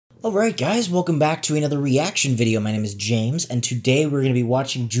Alright guys, welcome back to another reaction video. My name is James, and today we're going to be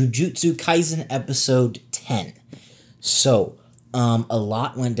watching Jujutsu Kaisen episode 10. So, a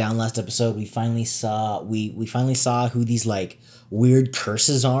lot went down last episode. We finally saw who these like weird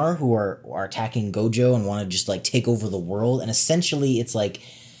curses are who are attacking Gojo and want to just like take over the world, and essentially it's like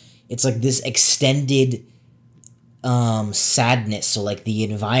this extended sadness. So like the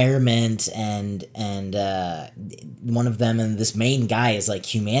environment and one of them and this main guy is like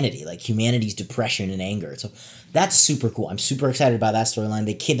humanity's depression and anger. So that's super cool. I'm super excited about that storyline.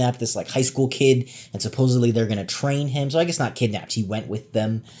 They kidnapped this like high school kid and supposedly they're gonna train him. So I guess not kidnapped, he went with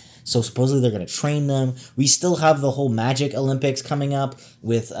them. So supposedly they're gonna train them. We still have the whole Magic Olympics coming up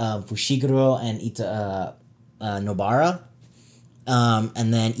with Fushiguro and Nobara.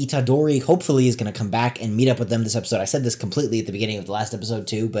 And then Itadori hopefully is going to come back and meet up with them this episode. I said this completely at the beginning of the last episode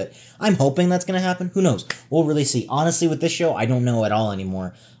too, but I'm hoping that's going to happen. Who knows? We'll really see. Honestly, with this show, I don't know at all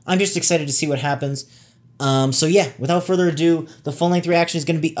anymore. I'm just excited to see what happens. So yeah, without further ado, the full-length reaction is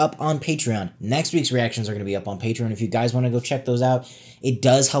going to be up on Patreon. Next week's reactions are going to be up on Patreon. If you guys want to go check those out, it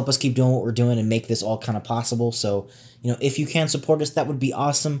does help us keep doing what we're doing and make this all kind of possible. So, you know, if you can support us, that would be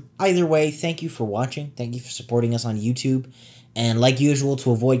awesome. Either way, thank you for watching. Thank you for supporting us on YouTube. And like usual,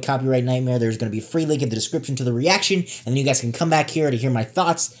 to avoid copyright nightmare, there's going to be a free link in the description to the reaction, and then you guys can come back here to hear my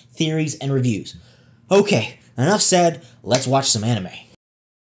thoughts, theories, and reviews. Okay, enough said, let's watch some anime.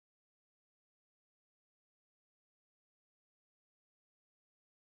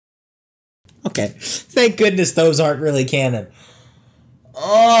 Okay, thank goodness those aren't really canon.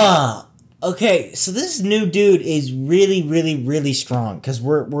 Okay, so this new dude is really strong because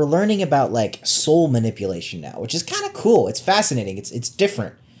we're learning about like soul manipulation now, which is kind of cool. It's fascinating. It's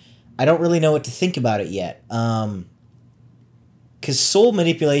different. I don't really know what to think about it yet. Because soul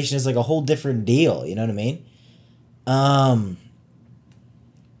manipulation is like a whole different deal. You know what I mean?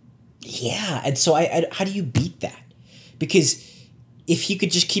 Yeah, and so I how do you beat that? Because if you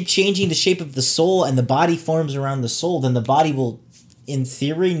could just keep changing the shape of the soul and the body forms around the soul, then the body will, in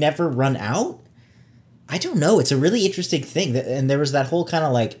theory, never run out? I don't know. It's a really interesting thing. And there was that whole kind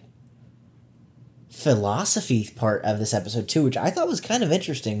of like philosophy part of this episode too, which I thought was kind of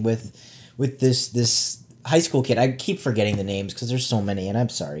interesting with this high school kid. I keep forgetting the names because there's so many, and I'm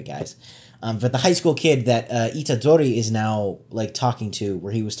sorry, guys. But the high school kid that Itadori is now like talking to,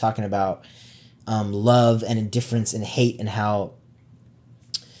 where he was talking about love and indifference and hate, and how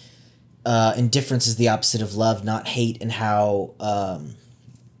indifference is the opposite of love, not hate, and how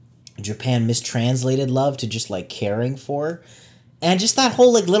Japan mistranslated love to just like caring for, and just that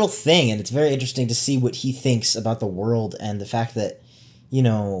whole like little thing. And it's very interesting to see what he thinks about the world and the fact that, you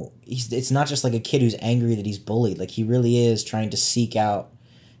know, it's not just like a kid who's angry that he's bullied. Like, he really is trying to seek out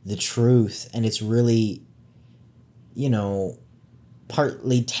the truth, and it's really, you know,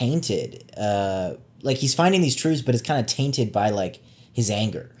 partly tainted. Like, he's finding these truths, but it's kind of tainted by like his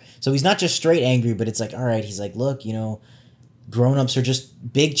anger. So he's not just straight angry, but it's like, all right, he's like, look, you know, grown-ups are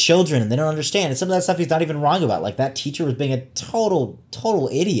just big children and they don't understand. And some of that stuff he's not even wrong about. Like, that teacher was being a total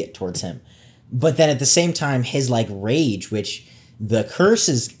idiot towards him. But then at the same time, his like rage, which the curse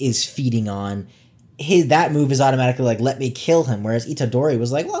is feeding on, that move is automatically like, let me kill him. Whereas Itadori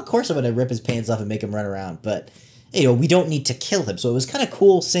was like, well, of course I'm going to rip his pants off and make him run around. But, you know, we don't need to kill him. So it was kind of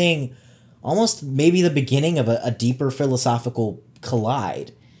cool seeing almost maybe the beginning of a deeper philosophical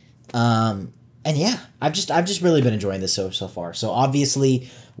collide. And yeah, I've just really been enjoying this so far. So obviously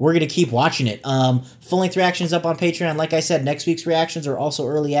we're gonna keep watching it. Full-length reactions up on Patreon. Like I said, next week's reactions are also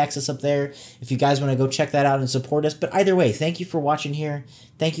early access up there if you guys want to go check that out and support us. But either way, thank you for watching here.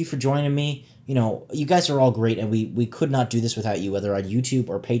 Thank you for joining me. You know, you guys are all great, and we could not do this without you, whether on YouTube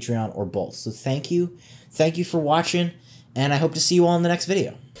or Patreon or both. So thank you for watching, and I hope to see you all in the next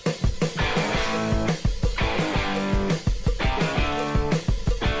video.